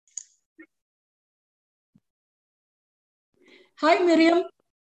Hi, Miriam.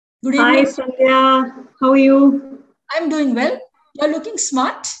 Good Hi, evening. Sandhya. How are you? I'm doing well. You're looking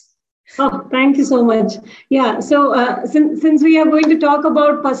smart. Oh, thank you so much. Yeah, so since we are going to talk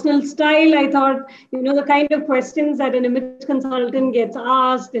about personal style, I thought, the kind of questions that an image consultant gets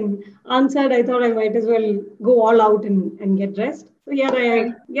asked and answered, I thought I might as well go all out and get dressed. So here I Right.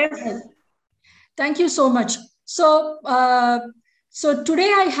 am. Yes. Right. Thank you so much. So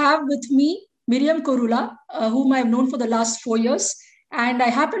today I have with me Miriam Korula, whom I've known for the last 4 years, and I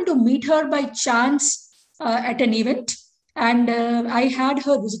happened to meet her by chance at an event, and I had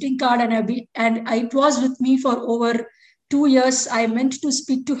her visiting card, it was with me for over 2 years. I meant to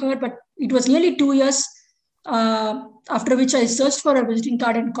speak to her, but it was nearly 2 years. After which I searched for a visiting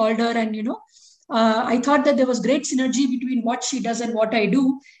card and called her, and I thought that there was great synergy between what she does and what I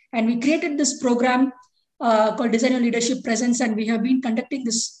do, and we created this program called Design and Leadership Presence, and we have been conducting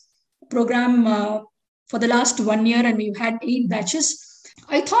this program for the last 1 year, and we've had 8 batches.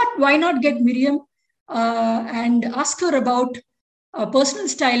 I thought, why not get Miriam and ask her about personal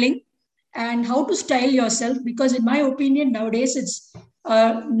styling and how to style yourself? Because, in my opinion, nowadays it's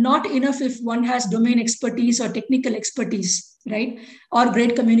not enough if one has domain expertise or technical expertise, right? Or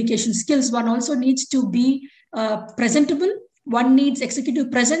great communication skills. One also needs to be presentable, one needs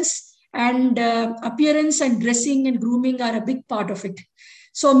executive presence, and appearance and dressing and grooming are a big part of it.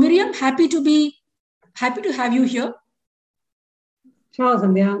 So, Miriam, happy to have you here. Sure,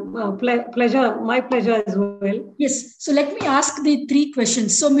 Sandhya. Pleasure. My pleasure as well. Yes. So let me ask the three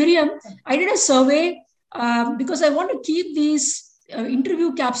questions. So Miriam, I did a survey because I want to keep these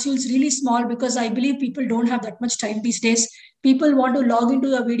interview capsules really small because I believe people don't have that much time these days. People want to log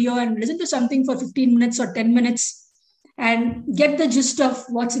into a video and listen to something for 15 minutes or 10 minutes and get the gist of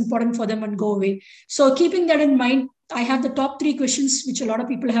what's important for them and go away. So keeping that in mind, I have the top three questions which a lot of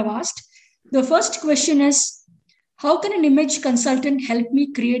people have asked. The first question is, how can an image consultant help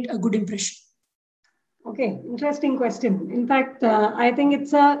me create a good impression? Okay, interesting question. In fact, I think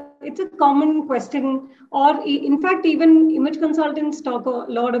it's a common question, or in fact, even image consultants talk a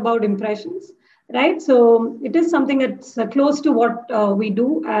lot about impressions, right? So it is something that's close to what we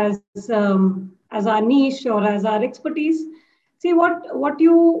do as our niche or as our expertise. See what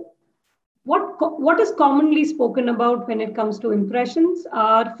is commonly spoken about when it comes to impressions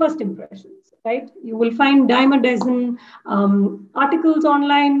are first impressions, right? You will find dime a dozen articles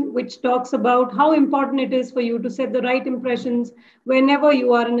online which talks about how important it is for you to set the right impressions whenever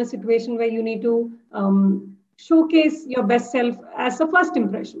you are in a situation where you need to showcase your best self as a first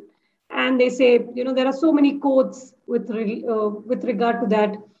impression. And they say, there are so many quotes with regard to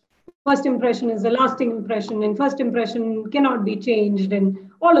that. First impression is a lasting impression, and first impression cannot be changed,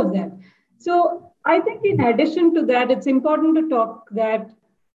 and all of that. So I think in addition to that, it's important to talk that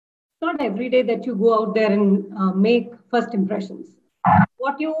it's not every day that you go out there and make first impressions.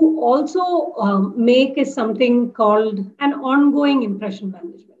 What you also make is something called an ongoing impression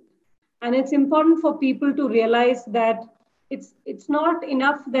management. And it's important for people to realize that it's not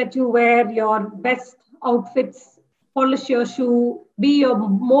enough that you wear your best outfits, polish your shoe, be your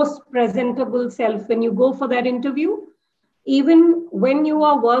most presentable self when you go for that interview. Even when you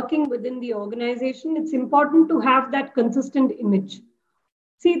are working within the organization, it's important to have that consistent image.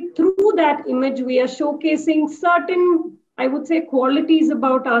 See, through that image, we are showcasing certain, I would say, qualities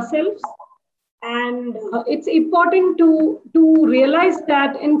about ourselves. And it's important to realize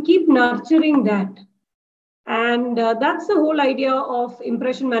that and keep nurturing that. And that's the whole idea of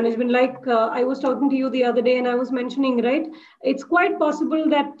impression management. Like I was talking to you the other day and I was mentioning, right? It's quite possible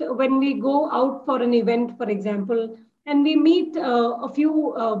that when we go out for an event, for example, and we meet a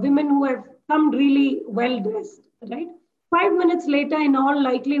few women who have come really well dressed, right? 5 minutes later, in all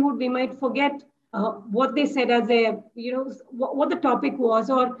likelihood, we might forget what they said as what the topic was,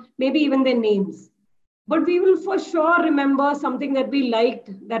 or maybe even their names, but we will for sure remember something that we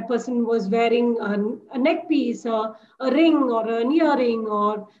liked. That person was wearing a neck piece, or a ring, or an earring,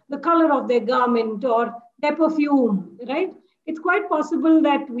 or the color of their garment, or their perfume, right? It's quite possible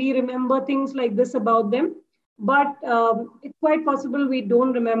that we remember things like this about them, but it's quite possible we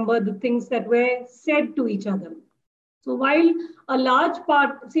don't remember the things that were said to each other. So while a large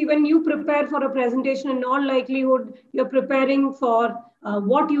part, see, when you prepare for a presentation, in all likelihood, you're preparing for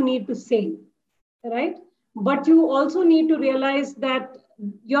what you need to say, right? But you also need to realize that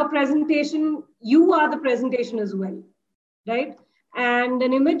your presentation, you are the presentation as well, right? And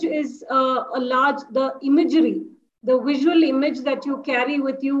an image is the imagery, the visual image that you carry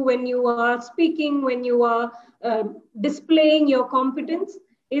with you when you are speaking, when you are displaying your competence,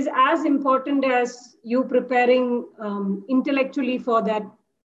 is as important as you preparing intellectually for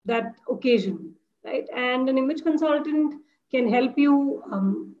that occasion, right? And an image consultant can help you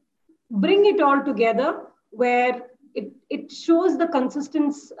bring it all together, where it shows the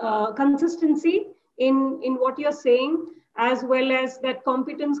consistency in what you're saying, as well as that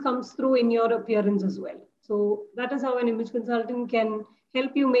competence comes through in your appearance as well. So that is how an image consultant can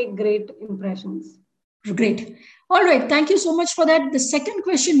help you make great impressions. Great. All right. Thank you so much for that. The second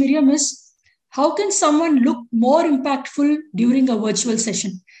question, Miriam, is how can someone look more impactful during a virtual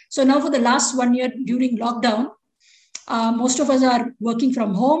session? So now for the last 1 year during lockdown, most of us are working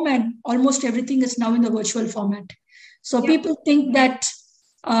from home and almost everything is now in the virtual format. So people think that,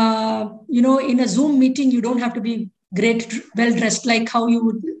 in a Zoom meeting, you don't have to be great, well dressed, like how you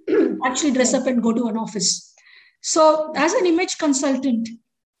would actually dress up and go to an office. So as an image consultant,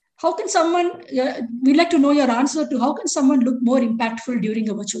 how can someone, we'd like to know your answer to how can someone look more impactful during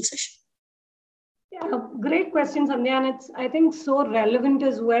a virtual session? Yeah, great question, Sandhya. And it's, I think, so relevant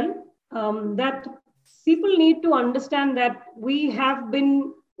as well, that people need to understand that we have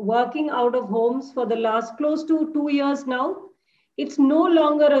been working out of homes for the last close to 2 years now. It's no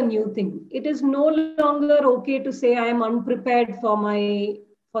longer a new thing. It is no longer okay to say I am unprepared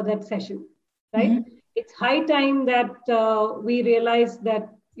for that session, right? Mm-hmm. It's high time that we realize that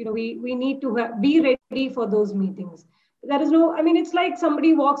we need to be ready for those meetings. There is no, I mean, it's like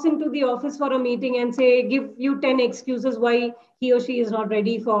somebody walks into the office for a meeting and give you 10 excuses why he or she is not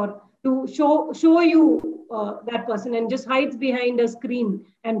ready to show you that person, and just hides behind a screen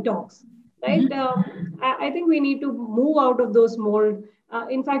and talks, right? Mm-hmm. I think we need to move out of those mold.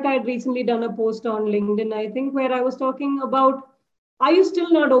 In fact, I had recently done a post on LinkedIn, I think, where I was talking about, are you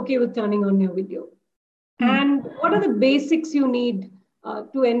still not okay with turning on your video? Mm-hmm. And what are the basics you need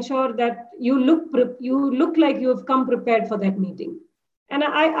to ensure that you look like you have come prepared for that meeting? And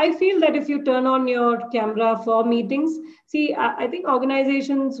I feel that if you turn on your camera for meetings, I think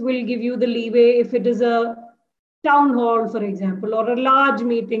organizations will give you the leeway if it is a town hall, for example, or a large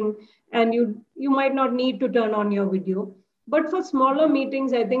meeting, and you might not need to turn on your video. But for smaller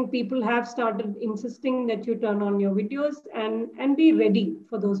meetings, I think people have started insisting that you turn on your videos and be ready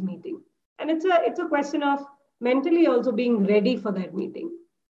for those meetings. And it's a question of mentally also being ready for that meeting.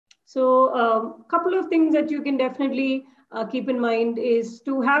 So a couple of things that you can definitely keep in mind is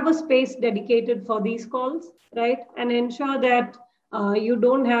to have a space dedicated for these calls, right? And ensure that you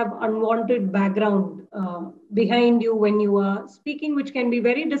don't have unwanted background behind you when you are speaking, which can be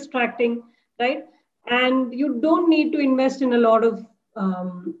very distracting, right? And you don't need to invest in a lot of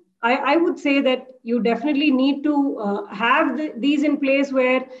I would say that you definitely need to have these in place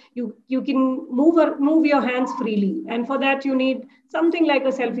where you can move your hands freely. And for that, you need something like a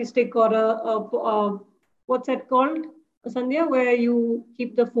selfie stick or a what's that called, Sandhya, where you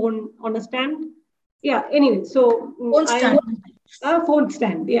keep the phone on a stand. Yeah, anyway, so phone stand. A phone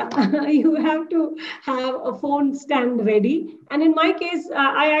stand, yeah. You have to have a phone stand ready. And in my case,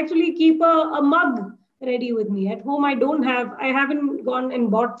 I actually keep a mug ready with me. At home, I haven't gone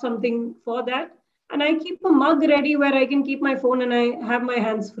and bought something for that. And I keep a mug ready where I can keep my phone and I have my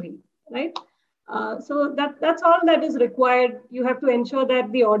hands free, right? So that's all that is required. You have to ensure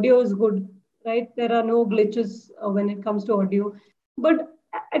that the audio is good, right? There are no glitches when it comes to audio. But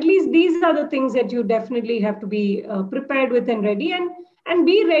at least these are the things that you definitely have to be prepared with and ready, and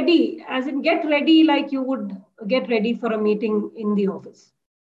be ready, as in get ready like you would get ready for a meeting in the office,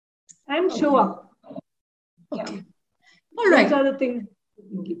 and show up. Okay. Yeah. All right. Those are the things.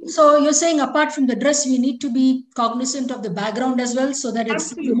 So you're saying apart from the dress, we need to be cognizant of the background as well, so that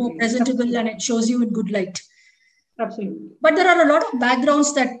it's more presentable and it shows you in good light. Absolutely. But there are a lot of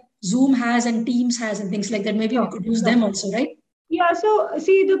backgrounds that Zoom has and Teams has and things like that. Maybe we could use them also, right? Yeah, so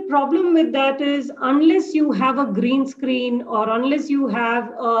see, the problem with that is unless you have a green screen or unless you have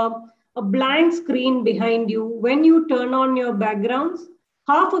a blank screen behind you, when you turn on your backgrounds,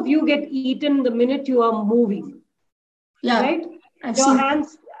 half of you get eaten the minute you are moving. Yeah, right? Your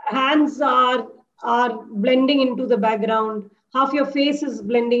hands are blending into the background. Half your face is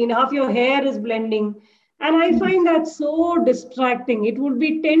blending in, half your hair is blending. And I find that so distracting. It would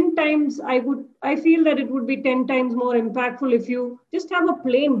be 10 times, I feel that it would be 10 times more impactful if you just have a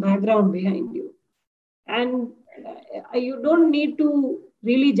plain background behind you. And you don't need to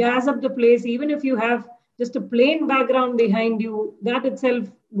really jazz up the place. Even if you have just a plain background behind you, that itself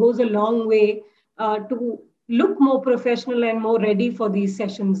goes a long way to look more professional and more ready for these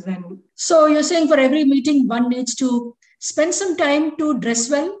sessions then. So you're saying for every meeting, one needs to spend some time to dress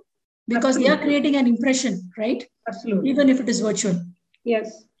well, because Absolutely. They are creating an impression, right? Absolutely. Even if it is virtual.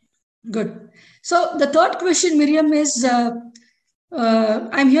 Yes. Good. So the third question, Miriam, is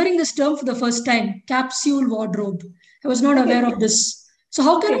I'm hearing this term for the first time, capsule wardrobe. I was not aware of this. So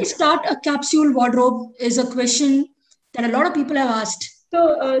how can I start a capsule wardrobe is a question that a lot of people have asked.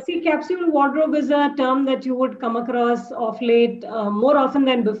 So, see, capsule wardrobe is a term that you would come across of late more often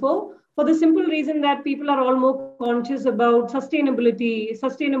than before, for the simple reason that people are all more conscious about sustainability,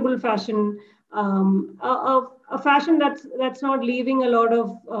 sustainable fashion, a fashion that's not leaving a lot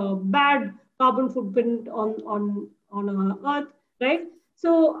of bad carbon footprint on Earth, right?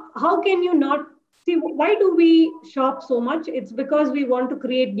 So, how can you not see? Why do we shop so much? It's because we want to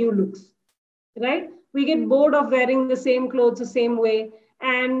create new looks, right? We get bored of wearing the same clothes the same way.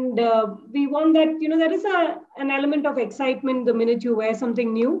 And we want that, there is an element of excitement the minute you wear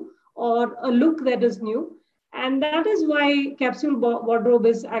something new or a look that is new. And that is why capsule wardrobe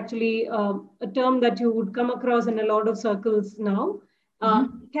is actually a term that you would come across in a lot of circles now.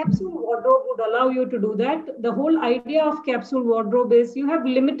 Capsule wardrobe would allow you to do that. The whole idea of capsule wardrobe is you have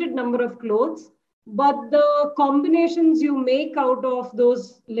limited number of clothes, but the combinations you make out of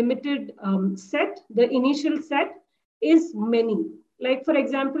those limited set, the initial set, is many. Like, for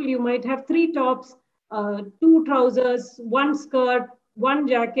example, you might have 3 tops, 2 trousers, 1 skirt, 1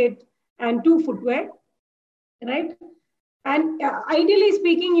 jacket, and 2 footwear, right? And ideally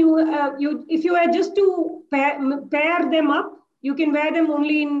speaking, you if you are just to pair them up, you can wear them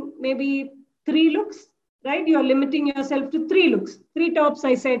only in maybe 3 looks, right? You are limiting yourself to 3 looks, 3 tops,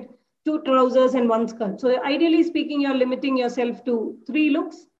 I said, 2 trousers, and 1 skirt. So ideally speaking, you're limiting yourself to 3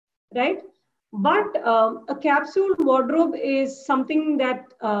 looks, right? But a capsule wardrobe is something that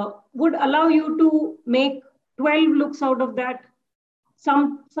would allow you to make 12 looks out of that,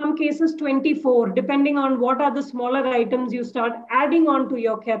 some cases 24, depending on what are the smaller items you start adding on to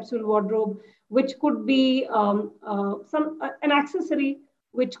your capsule wardrobe, which could be an accessory,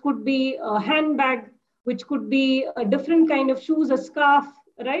 which could be a handbag, which could be a different kind of shoes, a scarf,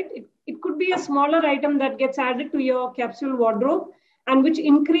 right? It could be a smaller item that gets added to your capsule wardrobe, and which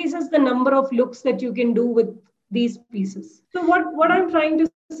increases the number of looks that you can do with these pieces. So what I'm trying to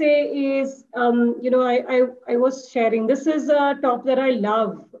say is, I was sharing, this is a top that I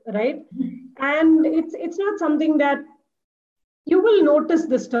love, right? And it's not something that you will notice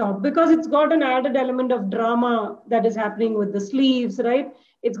this top, because it's got an added element of drama that is happening with the sleeves, right?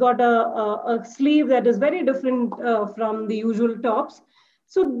 It's got a sleeve that is very different from the usual tops.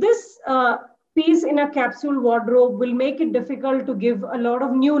 So this piece in a capsule wardrobe will make it difficult to give a lot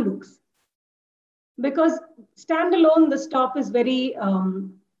of new looks, because standalone, this top is very,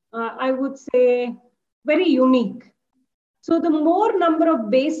 I would say, very unique. So the more number of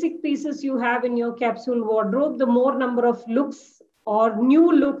basic pieces you have in your capsule wardrobe, the more number of looks or new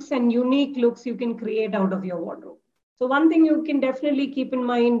looks and unique looks you can create out of your wardrobe. So one thing you can definitely keep in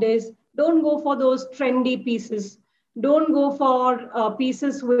mind is, don't go for those trendy pieces. Don't go for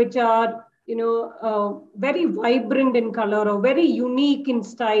pieces which are, very vibrant in color or very unique in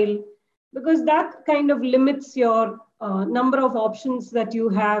style, because that kind of limits your number of options that you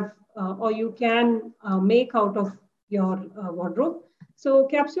have or you can make out of your wardrobe. So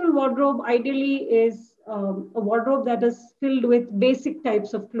capsule wardrobe ideally is a wardrobe that is filled with basic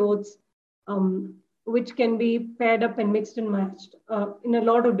types of clothes, which can be paired up and mixed and matched in a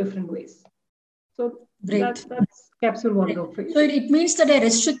lot of different ways. So Great. that's capsule wardrobe for you. So it means that I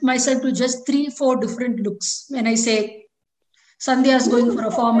restrict myself to just 3-4 different looks when I say Sandhya is going for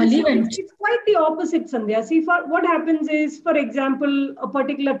a formal event. It's quite the opposite, Sandhya. See, what happens is, for example, a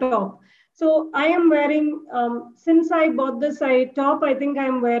particular top. So I am wearing, since I bought this top, I think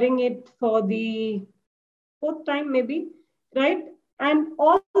I'm wearing it for the 4th time maybe, right? And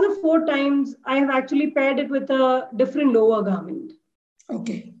all the 4 times, I have actually paired it with a different lower garment.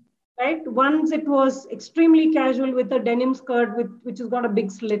 Okay. Right? Once it was extremely casual with a denim skirt, which has got a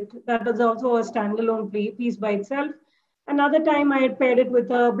big slit. That is also a standalone piece by itself. Another time I had paired it with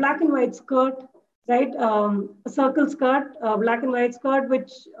a black and white skirt, right? A circle skirt, a black and white skirt,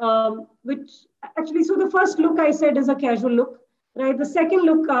 which actually, so the first look I said is a casual look, right? The second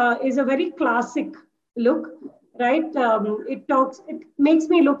look is a very classic look, right? It makes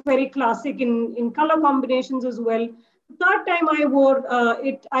me look very classic in color combinations as well. The third time I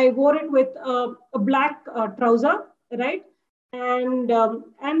wore it with a black trouser, right? And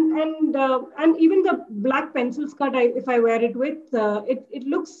even the black pencil skirt, if I wear it with, it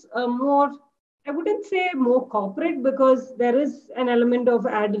looks more, I wouldn't say more corporate, because there is an element of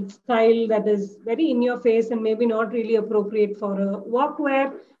added style that is very in your face and maybe not really appropriate for a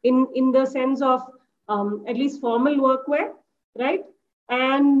workwear in the sense of at least formal workwear, right?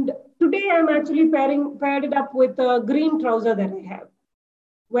 And today I'm actually paired it up with a green trouser that I have,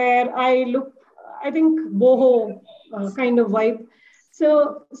 where I look, I think, boho kind of vibe.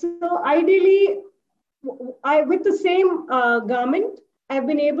 So ideally, with the same garment, I've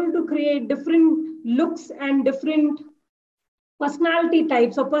been able to create different looks and different personality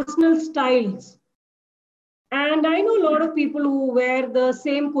types or personal styles. And I know a lot of people who wear the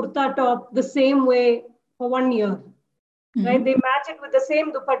same kurta top the same way for 1 year, right? They match it with the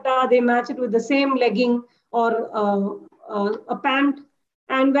same dupatta, they match it with the same legging or a pant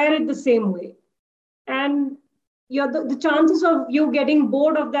and wear it the same way. And the chances of you getting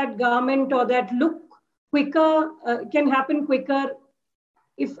bored of that garment or that look quicker can happen quicker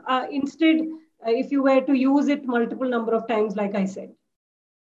if instead if you were to use it multiple number of times, like I said,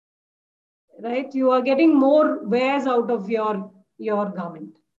 right? You are getting more wears out of your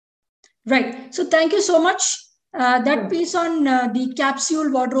garment. Right. So thank you so much. That piece on the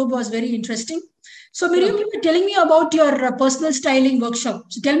capsule wardrobe was very interesting. So Miriam, you were telling me about your personal styling workshop.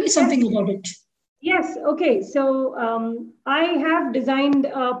 So tell me something about it. Yes. Okay. So I have designed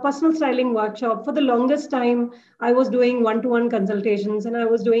a personal styling workshop. For the longest time, I was doing one-to-one consultations and I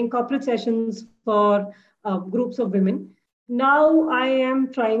was doing corporate sessions for groups of women. Now I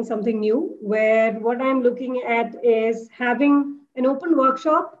am trying something new where what I'm looking at is having an open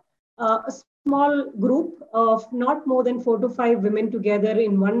workshop, a small group of not more than 4 to 5 women together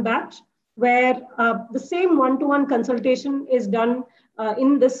in one batch, where the same one-to-one consultation is done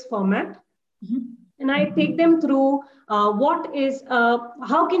in this format. And I take them through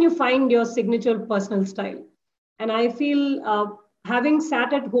how can you find your signature personal style. And I feel having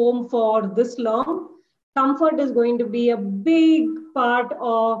sat at home for this long, comfort is going to be a big part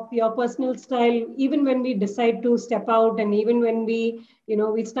of your personal style, even when we decide to step out and even when we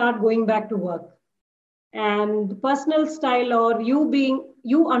start going back to work. And personal style, or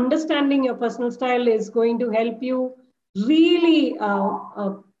you understanding your personal style, is going to help you really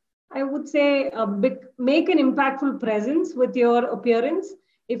I would say make an impactful presence with your appearance.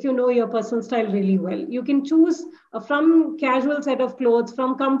 If you know your personal style really well, you can choose from casual set of clothes,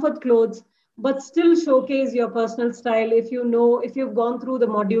 from comfort clothes, but still showcase your personal style. If you've gone through the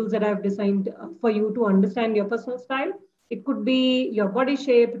modules that I've designed for you to understand your personal style. It could be your body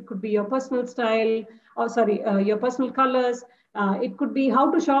shape, it could be your personal style, or sorry, your personal colors. It could be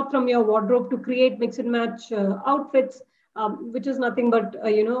how to shop from your wardrobe to create mix and match outfits, which is nothing but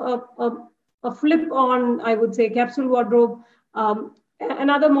a flip on, I would say, capsule wardrobe.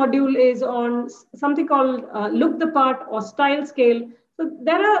 Another module is on something called look the part or style scale. So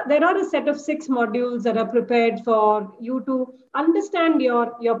there are a set of 6 modules that are prepared for you to understand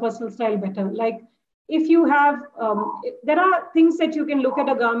your personal style better. Like if you have, there are things that you can look at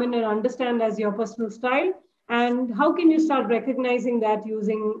a garment and understand as your personal style. And how can you start recognizing that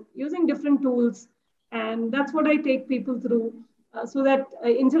using different tools? And that's what I take people through. So that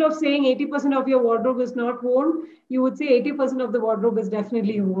instead of saying 80% of your wardrobe is not worn, you would say 80% of the wardrobe is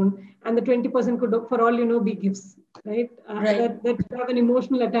definitely worn, and the 20% could, for all you know, be gifts, right? That you have an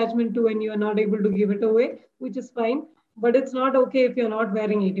emotional attachment to, and you are not able to give it away, which is fine. But it's not okay if you're not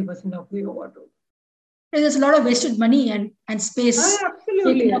wearing 80% of your wardrobe. There's a lot of wasted money and space.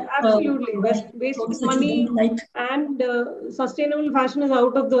 Absolutely. Wasted money, like. and sustainable fashion is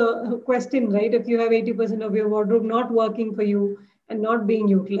out of the question, right? If you have 80% of your wardrobe not working for you and not being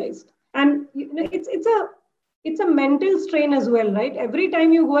utilized, and it's a mental strain as well, right? Every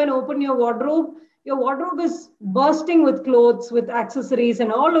time you go and open your wardrobe is bursting with clothes, with accessories,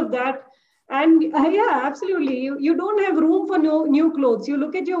 and all of that. And yeah, absolutely. You don't have room for new clothes. You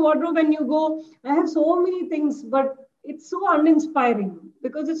look at your wardrobe and you go, I have so many things, but it's so uninspiring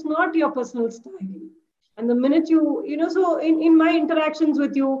because it's not your personal style. And the minute so in my interactions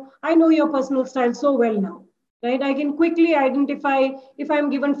with you, I know your personal style so well now, right? I can quickly identify if I'm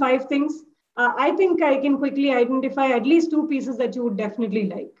given 5 things. I think I can quickly identify at least 2 pieces that you would definitely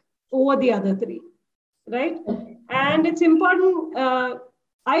like over the other 3, right? And it's important.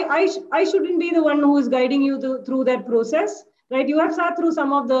 I shouldn't be the one who is guiding you through that process, right? You have sat through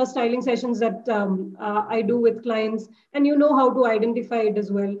some of the styling sessions that I do with clients, and you know how to identify it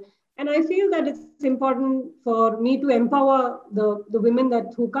as well. And I feel that it's important for me to empower the women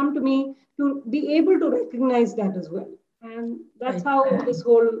who come to me to be able to recognize that as well. And that's how this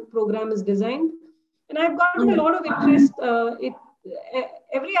whole program is designed. And I've gotten a lot of interest.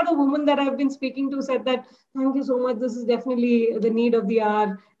 Every other woman that I've been speaking to said that, thank you so much. This is definitely the need of the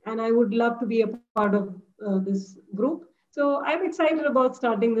hour. And I would love to be a part of this group. So I'm excited about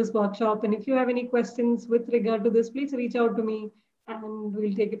starting this workshop. And if you have any questions with regard to this, please reach out to me and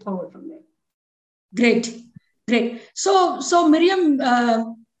we'll take it forward from there. Great. So Miriam,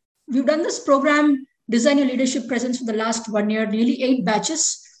 we've done this program, Design Your Leadership Presence, for the last 1 year, nearly 8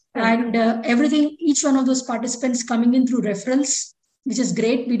 batches. And everything, each one of those participants coming in through referrals, which is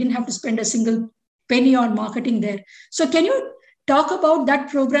great. We didn't have to spend a single penny on marketing there. So can you talk about that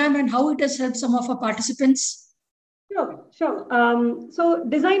program and how it has helped some of our participants? Sure, sure. So,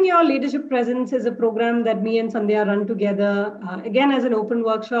 Design Your Leadership Presence is a program that me and Sandhya run together, again as an open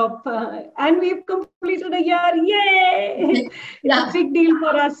workshop, and we've completed a year. Yay! It's a Yeah. big deal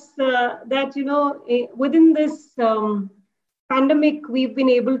for us that, within this pandemic, we've been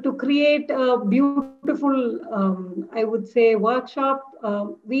able to create a beautiful, I would say, workshop.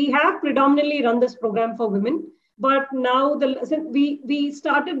 We have predominantly run this program for women, but now we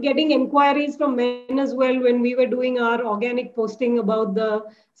started getting inquiries from men as well when we were doing our organic posting about the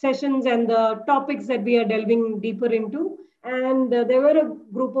sessions and the topics that we are delving deeper into. And there were a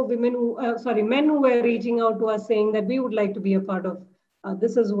group of men who were reaching out to us saying that we would like to be a part of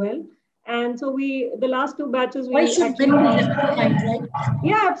this as well. And so the last two batches, Why we should actually, men be left behind, right?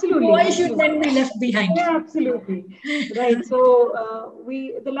 yeah, absolutely, Why should absolutely. men be left behind? Yeah, absolutely. Right. So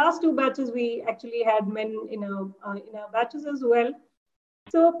the last two batches, we actually had men in our batches as well.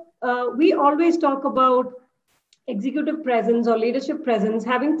 So we always talk about executive presence or leadership presence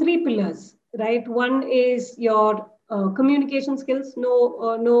having three pillars, right? One is your communication skills.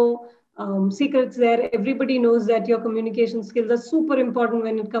 No secrets there. Everybody knows that your communication skills are super important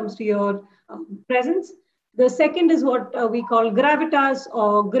when it comes to your presence. The second is what we call gravitas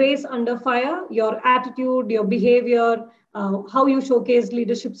or grace under fire, your attitude, your behavior, how you showcase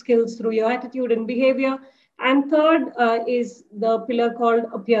leadership skills through your attitude and behavior. And third is the pillar called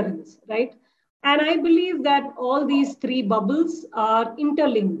appearance, right? And I believe that all these three bubbles are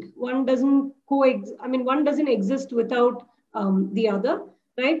interlinked. One doesn't exist without the other,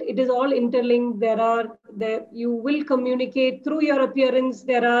 right? It is all interlinked. You will communicate through your appearance.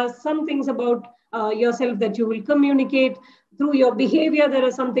 There are some things about yourself that you will communicate through your behavior. There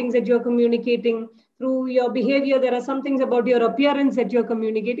are some things that you're communicating through your behavior. There are some things about your appearance that you're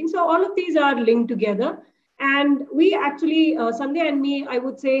communicating. So all of these are linked together. And we actually, Sandhya and me, I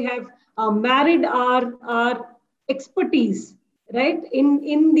would say, have married our expertise, right,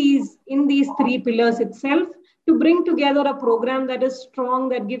 in these three pillars itself to bring together a program that is strong,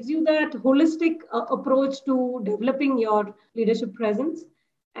 that gives you that holistic approach to developing your leadership presence.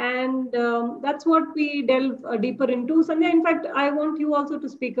 And that's what we delve deeper into. Sandhya, in fact, I want you also to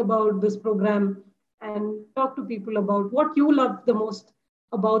speak about this program and talk to people about what you love the most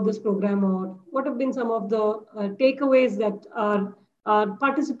about this program, or what have been some of the takeaways that our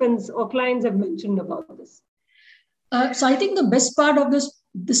participants or clients have mentioned about this. So I think the best part of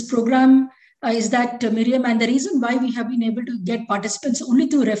this program is that Miriam, and the reason why we have been able to get participants only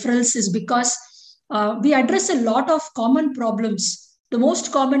through referrals is because we address a lot of common problems, the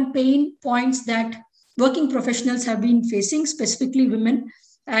most common pain points that working professionals have been facing, specifically women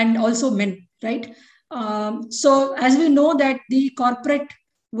and also men, right? So as we know that the corporate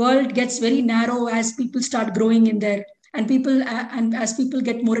world gets very narrow as people start growing in there, and as people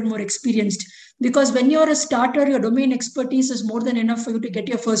get more and more experienced, because when you're a starter, your domain expertise is more than enough for you to get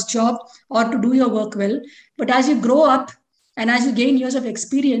your first job or to do your work well. But as you grow up and as you gain years of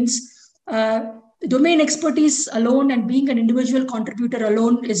experience, domain expertise alone and being an individual contributor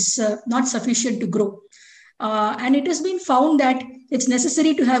alone is not sufficient to grow. And it has been found that it's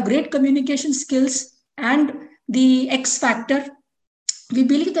necessary to have great communication skills and the X factor. We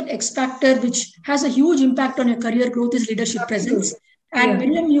believe that X factor, which has a huge impact on your career growth, is leadership presence. Absolutely. And Yeah.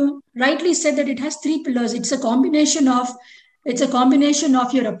 Miriam, you rightly said that it has three pillars. It's a combination of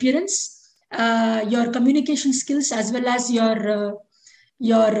your appearance, your communication skills, as well as your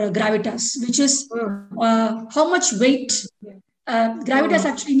gravitas, which is how much weight. Gravitas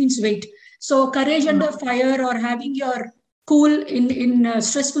Mm. actually means weight. So courage under fire or having your cool in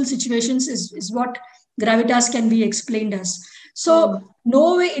stressful situations is what gravitas can be explained as. So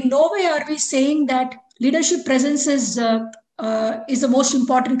in no way are we saying that leadership presence is the most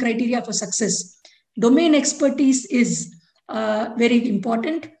important criteria for success. Domain expertise is very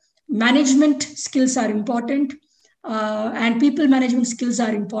important. Management skills are important, and people management skills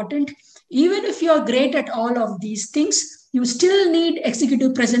are important. Even if you are great at all of these things, you still need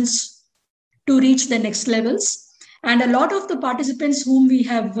executive presence to reach the next levels. And a lot of the participants whom we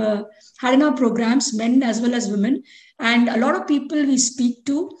have had in our programs, men as well as women, and a lot of people we speak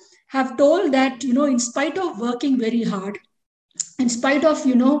to have told that, in spite of working very hard, in spite of,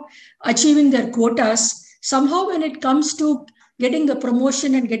 achieving their quotas, somehow when it comes to getting the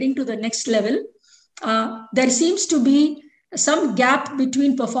promotion and getting to the next level, there seems to be some gap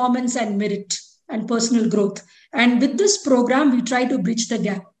between performance and merit and personal growth. And with this program, we try to bridge the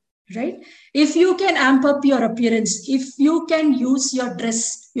gap, right? If you can amp up your appearance, if you can use your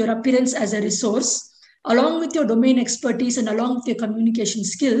dress, your appearance as a resource, along with your domain expertise and along with your communication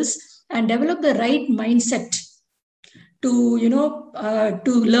skills, and develop the right mindset to,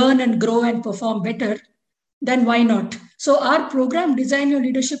 to learn and grow and perform better, then why not? So our program, Design Your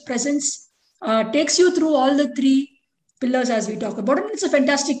Leadership Presence, takes you through all the three pillars as we talk about it. It's a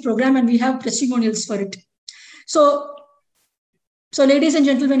fantastic program and we have testimonials for it. So, ladies and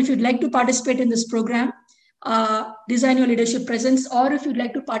gentlemen, if you'd like to participate in this program, Design Your Leadership Presence, or if you'd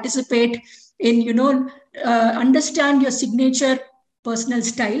like to participate in, understand your signature personal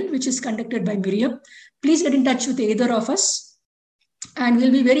style, which is conducted by Miriam, please get in touch with either of us and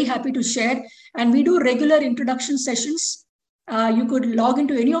we'll be very happy to share. And we do regular introduction sessions. You could log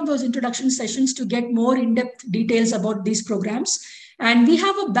into any of those introduction sessions to get more in-depth details about these programs. And we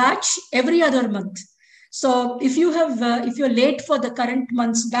have a batch every other month. So if you're late for the current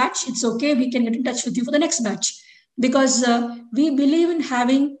month's batch, it's okay. We can get in touch with you for the next batch, because we believe in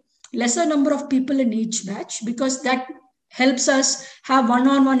having lesser number of people in each batch, because that helps us have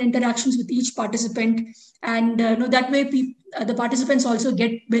one-on-one interactions with each participant, and that way the participants also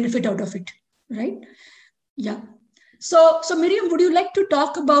get benefit out of it, right? Yeah. So Miriam, would you like to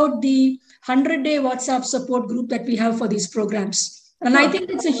talk about the 100-day WhatsApp support group that we have for these programs? And I think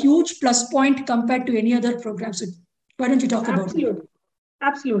it's a huge plus point compared to any other program. So why don't you talk about it?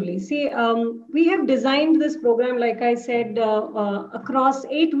 Absolutely. See, we have designed this program, like I said, across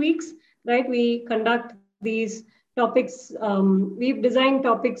 8 weeks, right? We conduct these topics. We've designed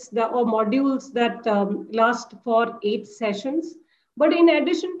topics or modules that last for 8 sessions. But in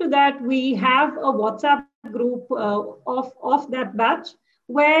addition to that, we have a WhatsApp group of that batch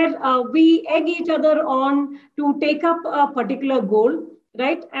where we egg each other on to take up a particular goal,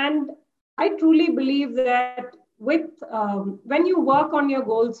 right? And I truly believe that when you work on your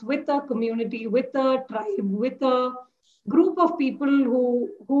goals with a community, with a tribe, with a group of people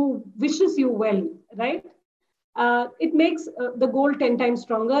who wishes you well, right? It makes the goal 10 times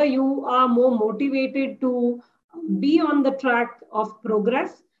stronger. You are more motivated to be on the track of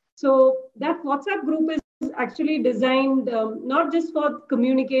progress. So that WhatsApp group is actually designed not just for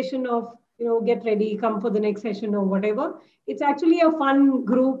communication of, get ready, come for the next session or whatever. It's actually a fun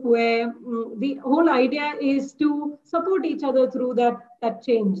group where the whole idea is to support each other through that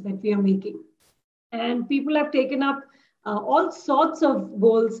change that we are making. And people have taken up all sorts of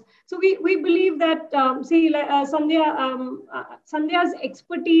goals. So we believe that, Sandhya's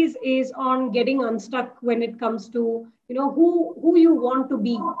expertise is on getting unstuck when it comes to, who you want to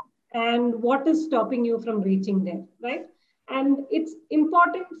be and what is stopping you from reaching there, right? And it's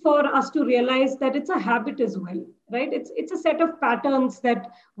important for us to realize that it's a habit as well, right? It's a set of patterns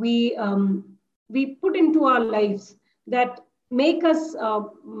that we put into our lives that make us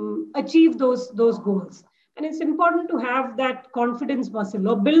achieve those goals. And it's important to have that confidence muscle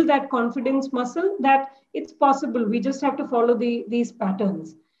or build that confidence muscle that it's possible. We just have to follow these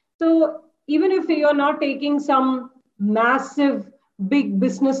patterns. So even if you're not taking some massive, big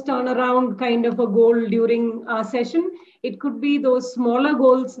business turnaround kind of a goal during a session, it could be those smaller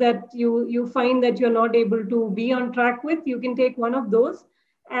goals that you find that you're not able to be on track with. You can take one of those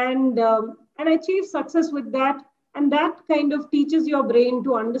and achieve success with that. And that kind of teaches your brain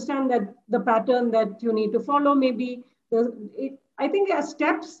to understand that the pattern that you need to follow. Maybe I think as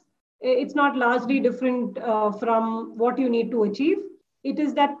steps, it's not largely different from what you need to achieve. It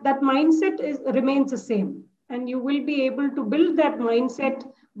is that mindset remains the same. And you will be able to build that mindset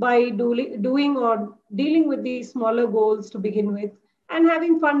by doing or dealing with these smaller goals to begin with and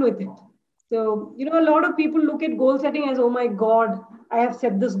having fun with it. So, a lot of people look at goal setting as, oh my God, I have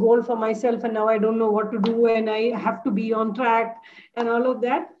set this goal for myself and now I don't know what to do and I have to be on track and all of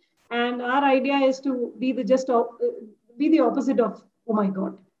that. And our idea is to be the opposite of, oh my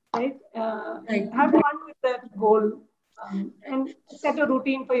God, right? Have fun with that goal and set a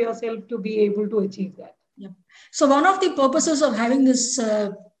routine for yourself to be able to achieve that. Yeah. So one of the purposes of having this,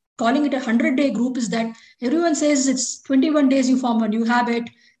 calling it a 100-day group, is that everyone says it's 21 days you form a new habit.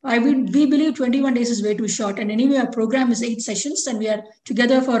 We believe 21 days is way too short. And anyway, our program is 8 sessions and we are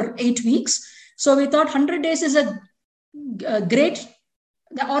together for 8 weeks. So we thought 100 days is a great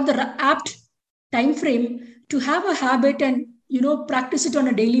or the apt time frame to have a habit and, practice it on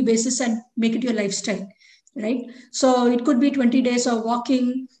a daily basis and make it your lifestyle. Right? So it could be 20 days of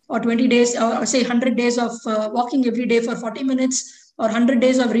walking or 20 days or say 100 days of walking every day for 40 minutes or 100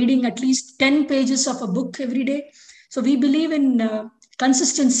 days of reading at least 10 pages of a book every day. So we believe in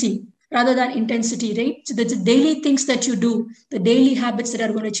consistency rather than intensity, right? So the daily things that you do, the daily habits that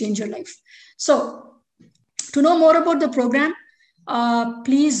are going to change your life. So to know more about the program,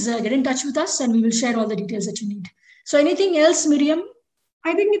 please get in touch with us and we will share all the details that you need. So anything else, Miriam?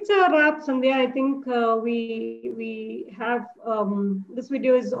 I think it's a wrap, Sandhya. I think we have this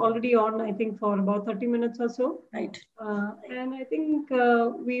video is already on. I think for about 30 minutes or so. Right. And I think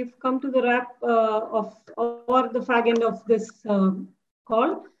we've come to the wrap of or the fag end of this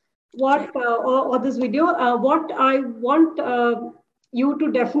call. What or this video? What I want you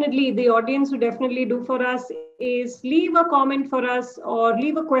to definitely, the audience to definitely do for us is leave a comment for us or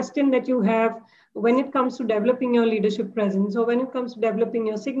leave a question that you have when it comes to developing your leadership presence or when it comes to developing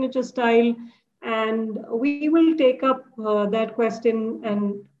your signature style. And we will take up that question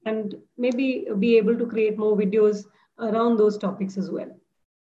and maybe be able to create more videos around those topics as well.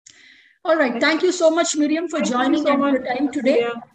 All right. Thank you so much, Miriam, for Thank you joining so at much, the time today. Sandhya.